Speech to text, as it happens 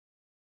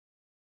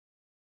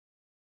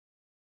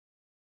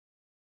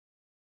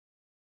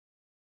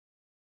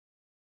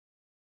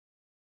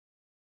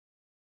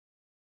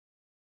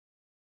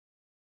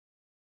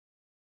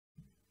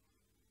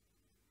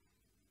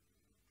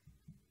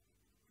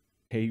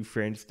Hey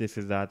friends, this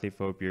is Atif.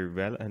 Hope you're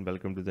well and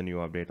welcome to the new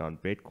update on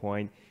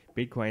Bitcoin.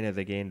 Bitcoin has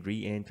again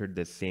re-entered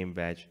the same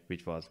wedge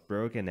which was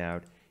broken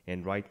out,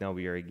 and right now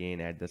we are again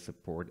at the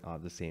support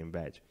of the same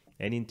wedge.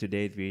 And in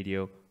today's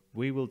video,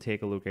 we will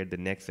take a look at the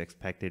next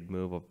expected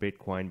move of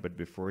Bitcoin. But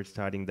before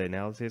starting the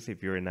analysis,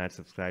 if you're not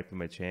subscribed to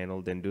my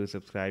channel, then do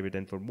subscribe it.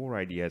 And for more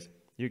ideas,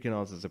 you can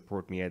also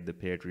support me at the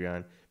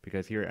Patreon,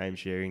 because here I'm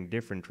sharing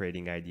different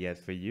trading ideas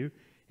for you.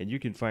 And you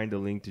can find the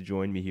link to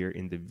join me here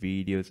in the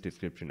video's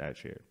description I've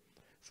shared.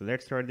 So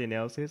let's start the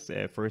analysis.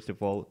 First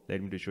of all,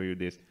 let me to show you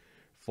this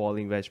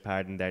falling wedge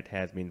pattern that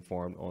has been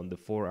formed on the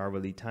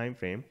 4-hourly time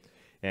frame.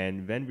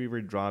 And when we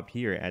were dropped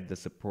here at the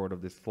support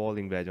of this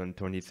falling wedge on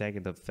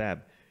 22nd of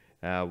Feb,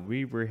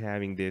 we were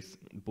having this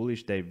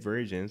bullish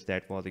divergence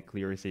that was a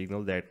clear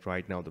signal that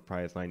right now the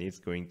price line is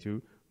going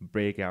to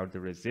break out the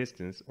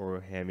resistance,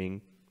 or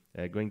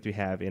going to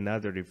have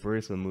another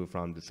reversal move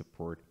from the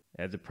support,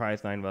 as the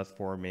price line was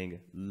forming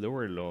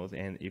lower lows.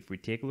 And if we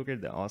take a look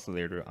at the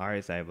oscillator,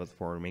 RSI was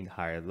forming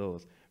higher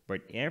lows.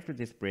 But after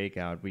this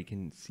breakout, we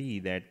can see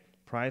that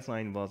price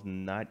line was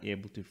not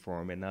able to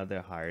form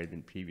another higher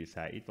than previous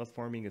high. It was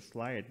forming a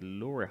slight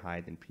lower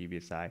high than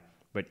previous high.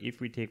 But if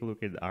we take a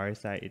look at the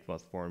RSI, it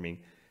was forming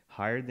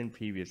higher than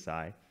previous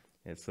high.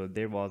 And so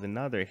there was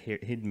another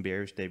hidden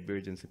bearish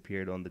divergence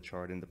appeared on the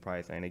chart, and the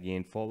price line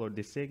again followed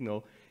the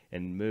signal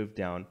and moved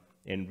down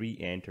and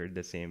re-entered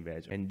the same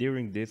wedge. And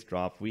during this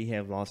drop, we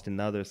have lost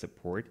another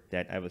support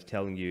that I was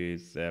telling you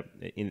is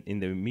in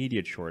the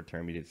immediate short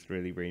term. It is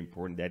really very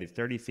important. That is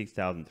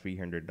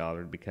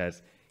 $36,300,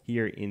 because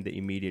here in the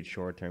immediate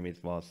short term it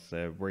was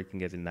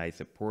working as a nice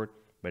support,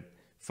 but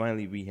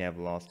finally we have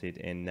lost it,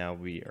 and now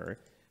we are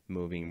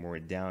moving more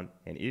down.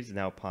 And it is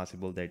now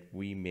possible that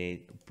we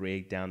may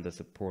break down the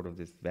support of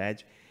this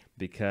wedge,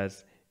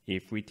 because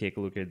if we take a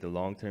look at the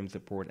long-term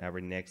support, our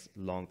next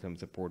long-term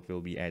support will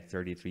be at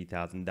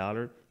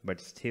 $33,000. But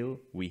still,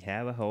 we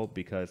have a hope,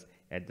 because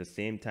at the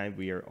same time,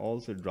 we are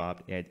also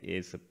dropped at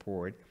a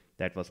support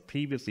that was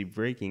previously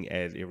working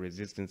as a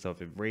resistance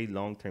of a very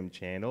long-term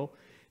channel.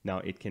 Now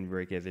it can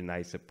work as a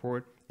nice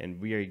support, and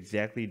we are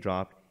exactly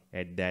dropped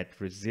at that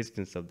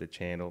resistance of the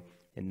channel.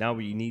 And now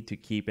we need to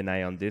keep an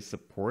eye on this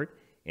support.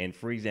 And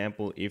for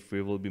example, if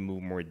we will be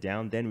moving more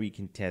down, then we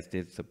can test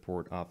this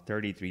support of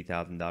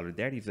 $33,000.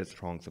 That is a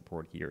strong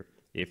support here.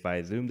 If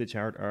I zoom the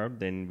chart up,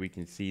 then we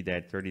can see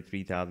that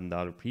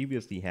 $33,000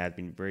 previously has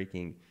been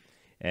working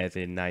as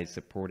a nice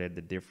support at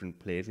the different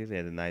places,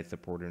 as a nice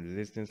support and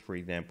resistance. For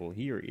example,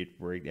 here it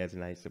worked as a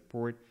nice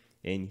support,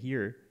 and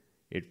here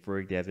it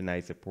worked as a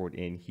nice support,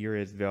 and here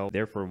as well.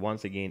 Therefore,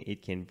 once again,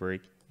 it can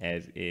work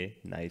as a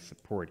nice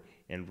support.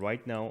 And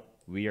right now,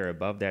 we are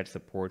above that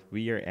support.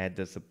 We are at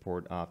the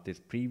support of this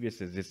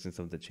previous resistance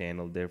of the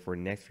channel. Therefore,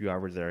 next few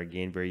hours are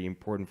again very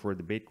important for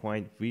the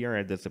Bitcoin. We are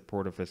at the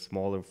support of a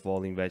smaller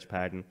falling wedge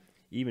pattern.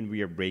 Even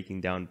we are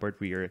breaking down, but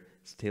we are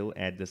still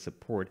at the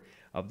support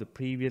of the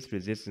previous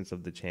resistance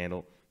of the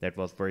channel that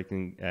was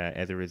working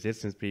as a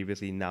resistance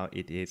previously. Now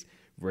it is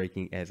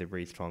working as a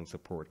very strong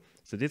support.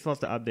 So this was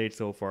the update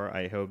so far.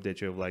 I hope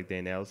that you have liked the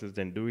analysis.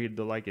 Then do hit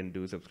the like and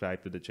do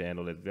subscribe to the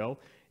channel as well.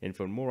 And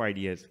for more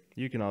ideas,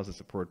 you can also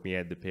support me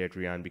at the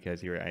Patreon, because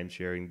here I'm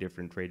sharing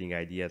different trading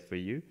ideas for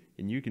you.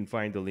 And you can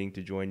find the link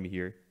to join me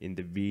here in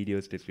the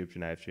video's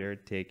description I've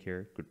shared. Take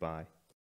care. Goodbye.